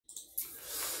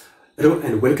Hello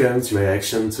and welcome to my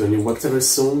reaction to a new WAKTAVERSE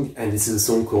song, and this is a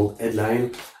song called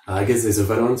Headline. I guess there's a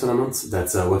Valorant tournament that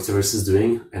WAKTAVERSE is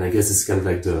doing, and I guess it's kind of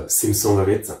like the theme song of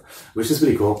it, which is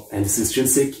really cool. And this is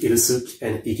Chunsik, Illusuk,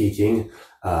 and EK King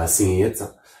singing it.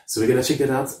 So we're gonna check that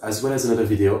out, as well as another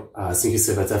video. Thank you,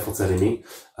 Sebata, for telling me.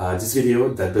 This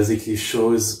video that basically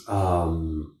shows,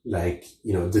 like,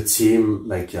 you know, the team,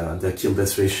 like, their kill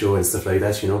death ratio and stuff like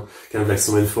that, you know, kind of like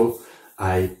some info.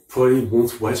 I probably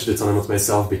won't watch the tournament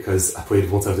myself because I probably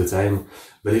won't have the time.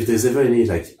 But if there's ever any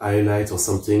like highlight or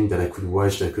something that I could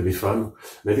watch that could be fun,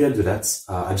 maybe I'll do that.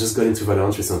 I just got into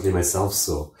Valorant recently myself,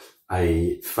 so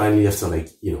I finally, after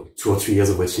like, you know, 2 or 3 years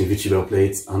of watching vtuber play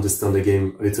it, understand the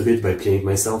game a little bit by playing it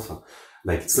myself.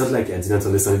 Like, it's not like I didn't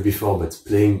understand it before, but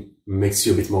playing makes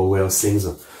you a bit more aware of things.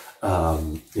 You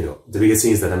know, the biggest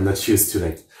thing is that I'm not used to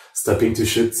like stopping to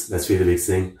shoot. That's really the big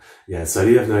thing. Yeah, so I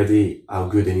really have no idea how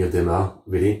good any of them are,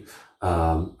 really.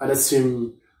 I'd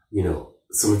assume, you know,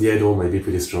 some of the idol might be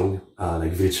pretty strong,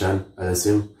 like Vili-chan, I'd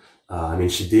assume. I mean,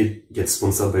 she did get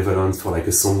sponsored by Valorant for like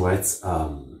a song, right?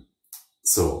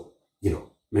 So, you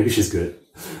know, maybe she's good,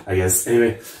 I guess.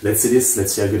 Anyway, let's see this,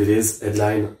 let's see how good it is.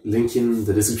 Headline, link in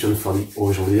the description for the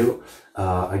original video.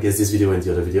 I guess this video and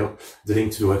the other video. The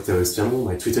link to the WAKTAVERSE channel,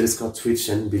 my Twitter, Discord, Twitch,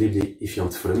 and Bilibili if you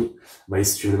want to follow me. My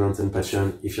Stream Element and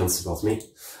Patreon if you want to support me.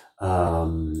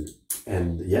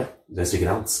 And yeah, let's check it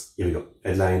out. Here we go.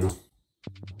 Headline.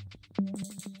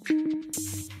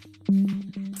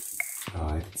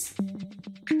 Alright.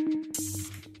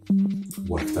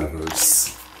 WAKTAVERSE.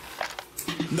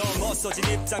 That's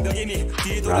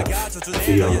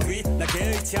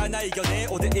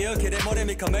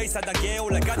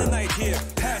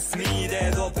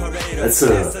a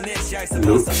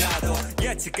look.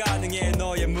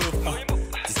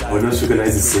 I don't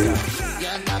recognize this scene.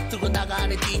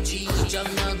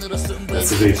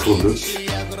 That's a very cool look.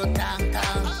 Yeah,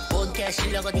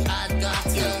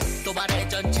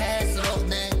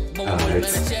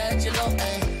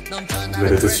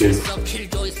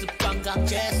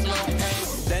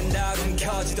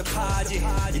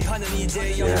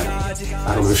 I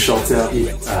don't know, short hair,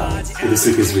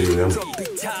 Illusuk is really weird.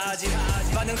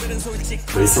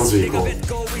 But it sounds really cool.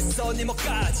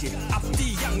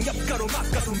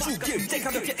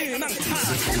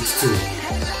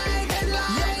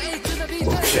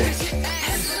 Okay.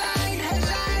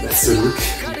 That's the look.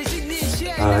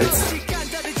 Alright.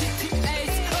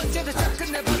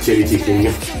 Okay, kicking.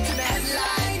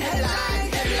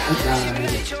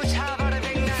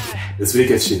 It's really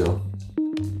catchy though.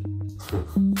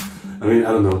 I mean,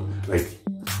 I don't know, like,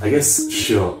 I guess,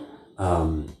 sure,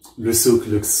 Illusuk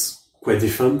looks quite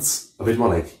different, a bit more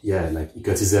like, yeah, like, he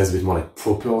cut his hair a bit more like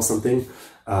proper or something.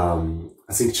 I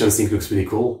think Chunsik looks really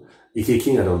cool. EK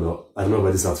King, I don't know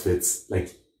about this outfit,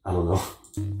 like, I don't know.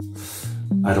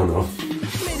 I don't know.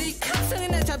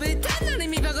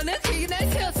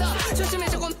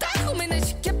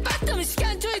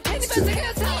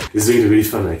 It's really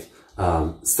fun, like,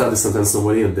 start the sentence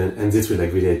normally and then end it with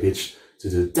like really high pitch. To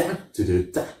do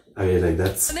that. I really like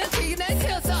that. It's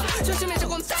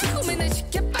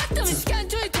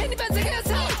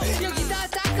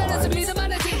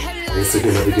talking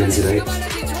about the guns tonight.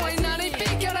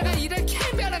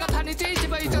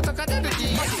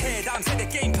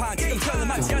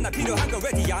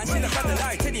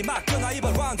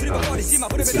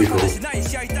 It's really cool.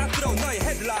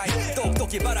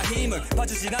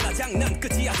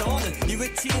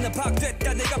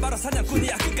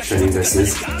 Shining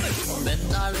dresses.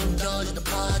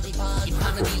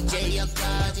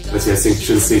 But yeah, I think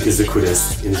Chunsik is the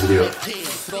coolest in this video.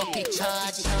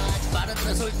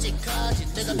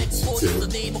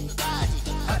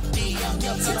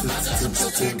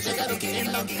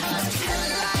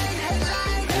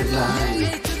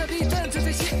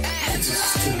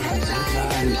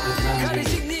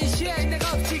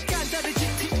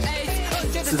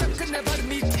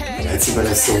 It's a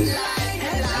better song.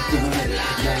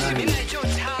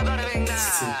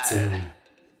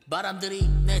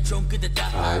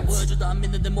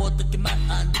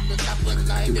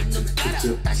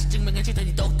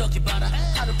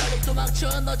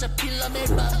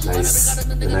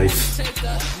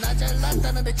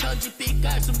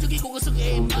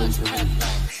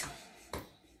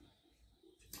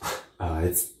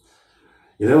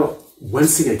 You know, one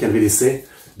thing I can really say,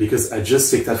 because I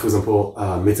just checked out, for example,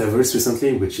 Metaverse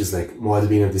recently, which is like more at the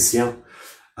beginning of this year.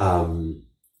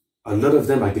 A lot of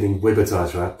them are getting way better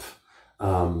at rap.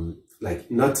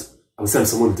 Like, not, I would say I'm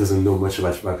someone who doesn't know much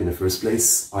about rap in the first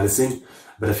place, honestly,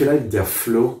 but I feel like their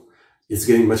flow is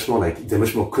getting much more like, they're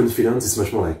much more confident. It's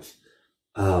much more like,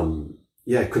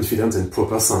 yeah, confident and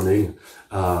proper sounding.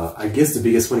 I guess the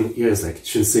biggest one in here is like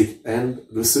Chunsik and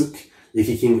Lusuk.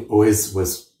 Yiki King always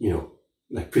was, you know,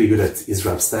 like pretty good at his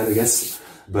rap style, I guess.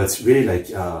 But really, like,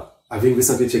 having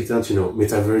recently checked out, you know,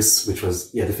 Metaverse, which was,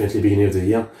 yeah, definitely beginning of the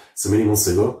year, so many months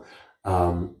ago.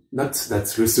 Not that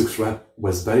Lusuk's rap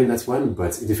was bad in that one,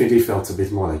 but it definitely felt a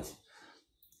bit more like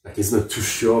he's not too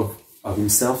sure of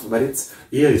himself about it.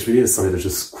 Here, it really sounded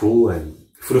just cool and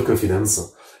full of confidence.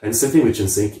 And same thing with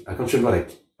Chunsik. I can't remember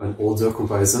like an older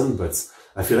comparison, but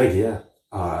I feel like, yeah,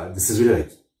 this is really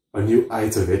like a new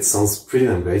height of it. Sounds pretty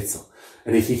damn great.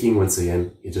 And Yiki King, once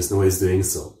again, he just knows what he's doing,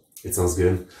 so it sounds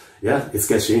good. Yeah, it's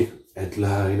catchy.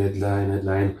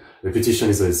 Headline. Repetition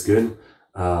is always good.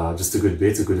 Just a good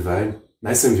beat, a good vibe.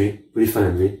 Nice MV, pretty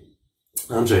fun MV.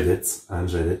 I enjoyed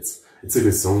it. It's a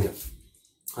good song.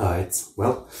 Alright,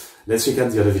 well, let's check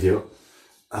out the other video,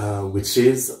 which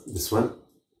is this one.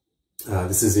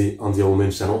 This is on the old main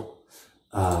channel.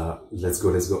 Let's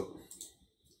go.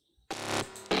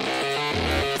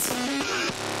 Alright.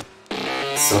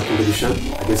 Sword competition,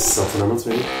 I guess sword tournament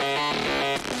maybe.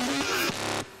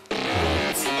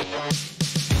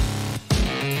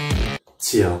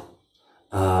 Tier.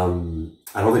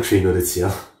 I don't actually know the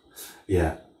tier.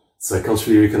 Yeah, so I can't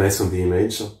really recognize from the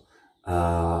image.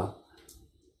 I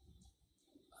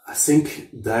think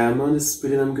Diamond is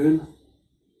pretty damn good.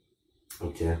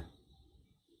 Okay.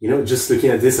 You know, just looking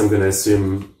at this, I'm gonna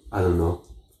assume, I don't know.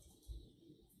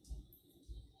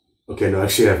 Okay, no,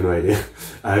 actually I have no idea.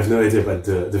 I have no idea about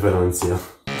the Valorant here.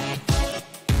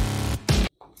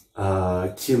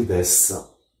 Kill this.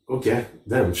 Okay,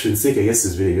 damn, Chunsik I guess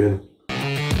is really good.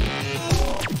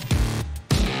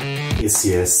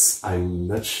 Yes, I'm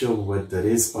not sure what that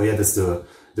is. Oh yeah, that's the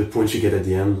point you get at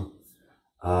the end.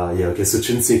 Yeah, okay, so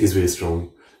Chunsik is really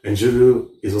strong. And Julu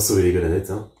is also really good at it,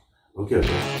 huh? Okay.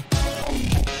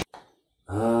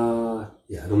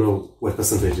 Yeah, I don't know what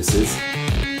percentage this is.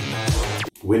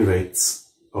 Win rate.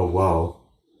 Oh wow.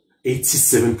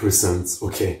 87%.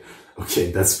 Okay,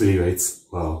 that's pretty great.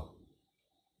 Wow.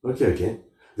 Okay.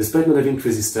 Despite not having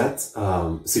crazy stats,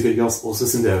 Secret Girls also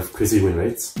seem to have crazy win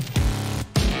rates.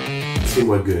 Team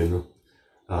what good.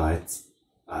 Alright.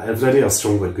 I have no idea how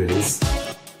strong what good is.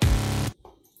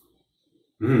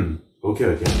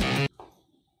 Okay.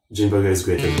 Jinburger is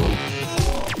great as well.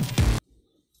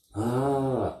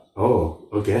 Oh,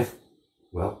 okay.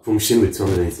 Well, Pungshin with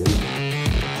 218.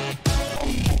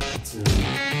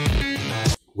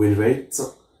 Win rate.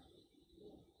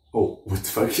 Oh, what the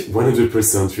fuck?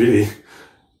 100%, really?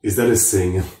 Is that a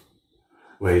thing?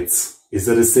 Wait, is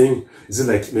that a thing? Is it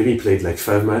like, maybe he played like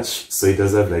 5 matches, so he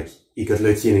does have like, he got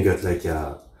lucky and he got like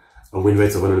a win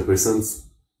rate of 100%?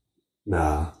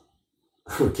 Nah.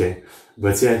 Okay.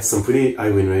 But yeah, some pretty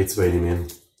high win rates by any man.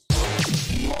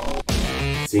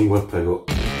 Seeing what Pago.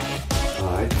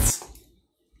 Alright.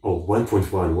 Oh,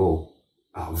 1.1, whoa.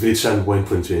 Vlichan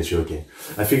 1.23, okay.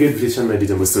 I figured Vlichan might be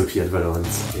the most OP at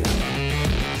Valorant. Yeah.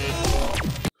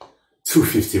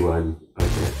 251,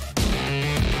 okay.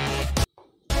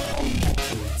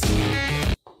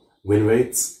 Win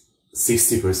rate,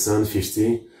 60%,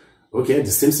 50. Okay,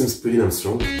 the team seems pretty damn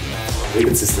strong. Very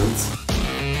consistent.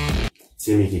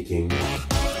 Team Yiki King.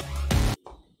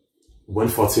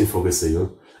 114 for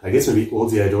Goseyo. I guess maybe all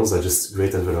the idols are just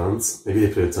great at Valorant. Maybe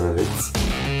they play a ton of it.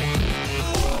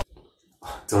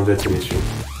 222.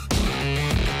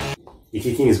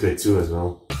 Yiki King is great too as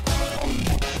well.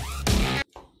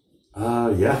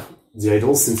 Yeah, the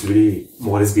idols seem to really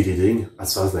more or less be leading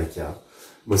as far as like, yeah,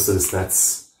 most of the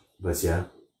stats. But yeah,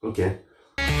 okay.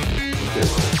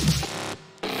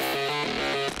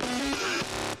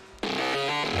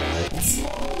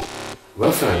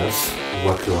 Well, fair enough.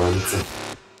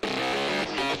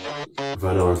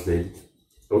 Valorant League.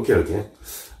 Okay.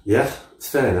 Yeah,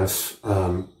 fair enough.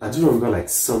 I do remember like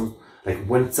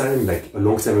one time, like a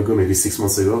long time ago, maybe 6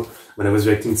 months ago, when I was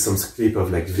reacting to some clip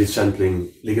of like Vlichan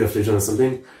playing League of Legends or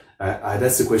something, I'd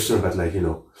asked a question about like, you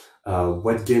know,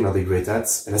 what game are they great at?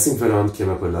 And I think Valorant came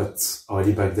up a lot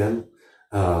already back then,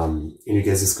 in you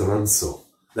guys' comments, so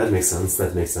that makes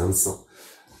sense.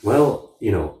 Well,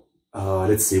 you know,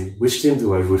 let's see, which team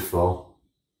do I root for?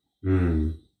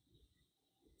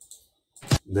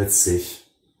 Let's see.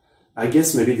 I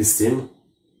guess maybe this team,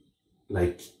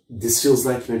 like, this feels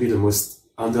like maybe the most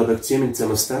underdog team in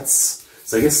terms of stats.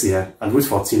 So I guess, yeah, I'll root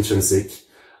for Team Chunsik.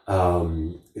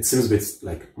 It seems a bit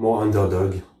like more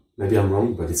underdog. Maybe I'm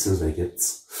wrong, but it seems like it.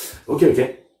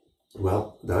 Okay.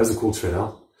 Well, that is a cool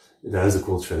trailer.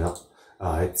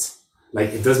 Alright.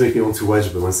 Like, it does make me want to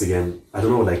watch, but once again, I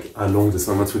don't know, like, how long this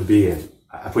moment would be, and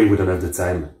I probably wouldn't have the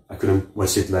time. I couldn't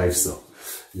watch it live, so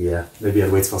yeah, maybe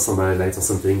I'll wait for some highlight or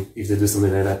something, if they do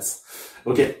something like that.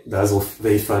 Okay, that was all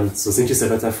very fun. So thank you,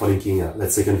 Sabata, for linking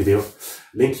that second video.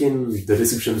 Link in the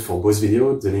description for both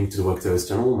videos, the link to the WAKTAVERSE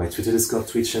channel, my Twitter, Discord,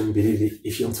 Twitch, and Billy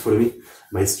if you want to follow me,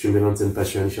 my stream event and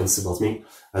Patreon if you want to support me,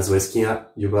 as well as Kia,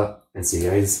 Yuba, and see you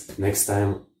guys next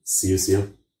time. See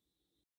you.